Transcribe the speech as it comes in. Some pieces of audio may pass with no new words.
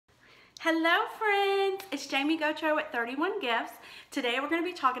Hello friends, it's Jamie Gautreau at 31 Gifts. Today we're going to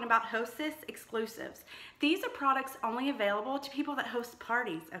be talking about Hostess exclusives. These are products only available to people that host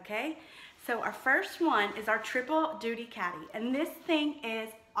parties, okay? So our first one is our triple duty caddy, and this thing is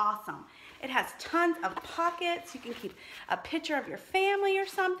awesome. It has tons of pockets. You can keep a picture of your family or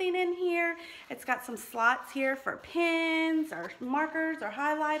something in here. It's got some slots here for pens or markers or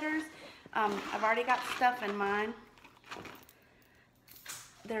highlighters. I've already got stuff in mine.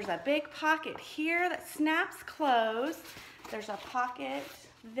 There's a big pocket here that snaps closed. There's a pocket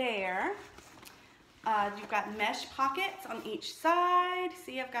there. You've got mesh pockets on each side.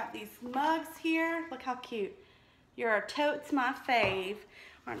 See, I've got these mugs here. Look how cute. Your totes, my fave.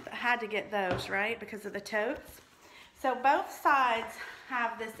 I had to get those, right, because of the totes. So both sides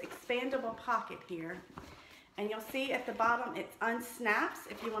have this expandable pocket here. And you'll see at the bottom it unsnaps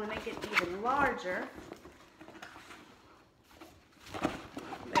if you want to make it even larger.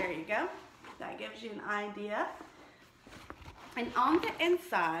 There you go. That gives you an idea. And on the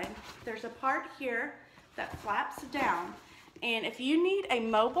inside, there's a part here that flaps down. And if you need a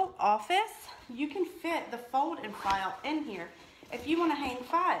mobile office, you can fit the fold-in file in here if you want to hang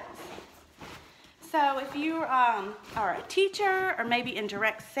files. So if you are a teacher or maybe in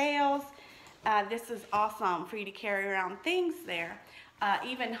direct sales, this is awesome for you to carry around things there.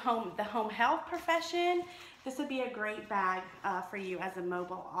 Even the home health profession, this would be a great bag for you as a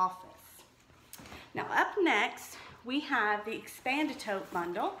mobile office. Now up next, we have the expanded tote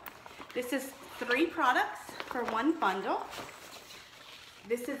bundle. This is 3 products for 1 bundle.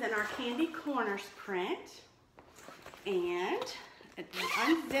 This is in our Candy Corners print. And it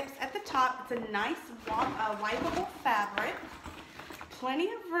unzips at the top. It's a nice wipeable fabric. Plenty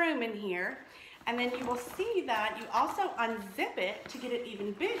of room in here. And then you will see that you also unzip it to get it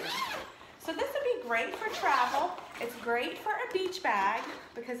even bigger. So this would be great for travel. It's great for a beach bag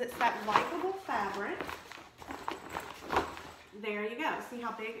because it's that wipeable fabric. There you go. See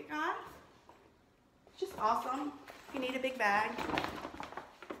how big it got? Just awesome. If you need a big bag.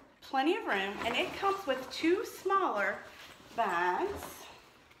 Plenty of room. And it comes with 2 smaller bags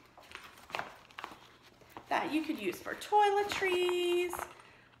that you could use for toiletries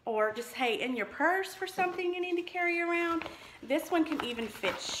or just, hey, in your purse for something you need to carry around. This one can even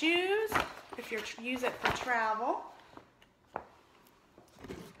fit shoes if you use it for travel.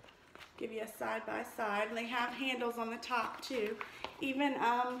 Give you a side-by-side. And they have handles on the top too. Even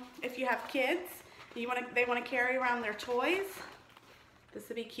if you have kids, they want to carry around their toys. This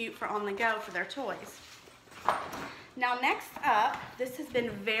would be cute for on the go for their toys. Now next up, this has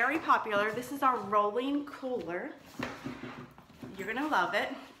been very popular. This is our rolling cooler. You're gonna love it.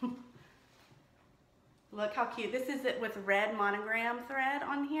 Look how cute. This is it with red monogram thread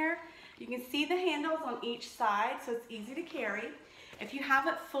on here. You can see the handles on each side, so it's easy to carry. If you have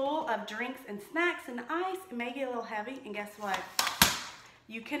it full of drinks and snacks and ice, it may get a little heavy, and guess what?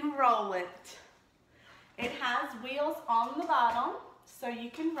 You can roll it. It has wheels on the bottom, so you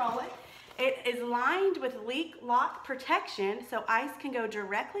can roll it. It is lined with leak lock protection, so ice can go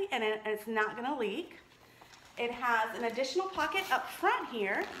directly in it and it's not gonna leak. It has an additional pocket up front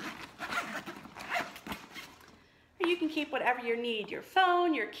here. You can keep whatever you need, your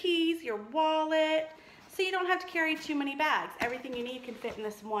phone, your keys, your wallet, so you don't have to carry too many bags. Everything you need can fit in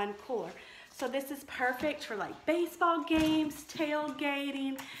this one cooler. So this is perfect for like baseball games,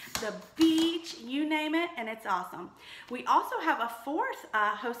 tailgating, the beach, you name it, and it's awesome. We also have a 4th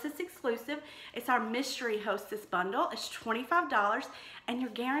Hostess exclusive. It's our Mystery Hostess bundle. It's $25 and you're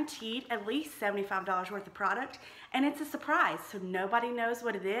guaranteed at least $75 worth of product, and it's a surprise, so nobody knows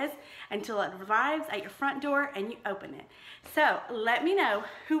what it is until it arrives at your front door and you open it. So let me know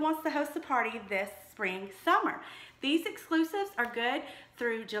who wants to host a party this spring, summer. These exclusives are good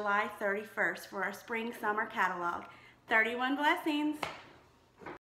through July 31st for our spring, summer catalog. 31 blessings.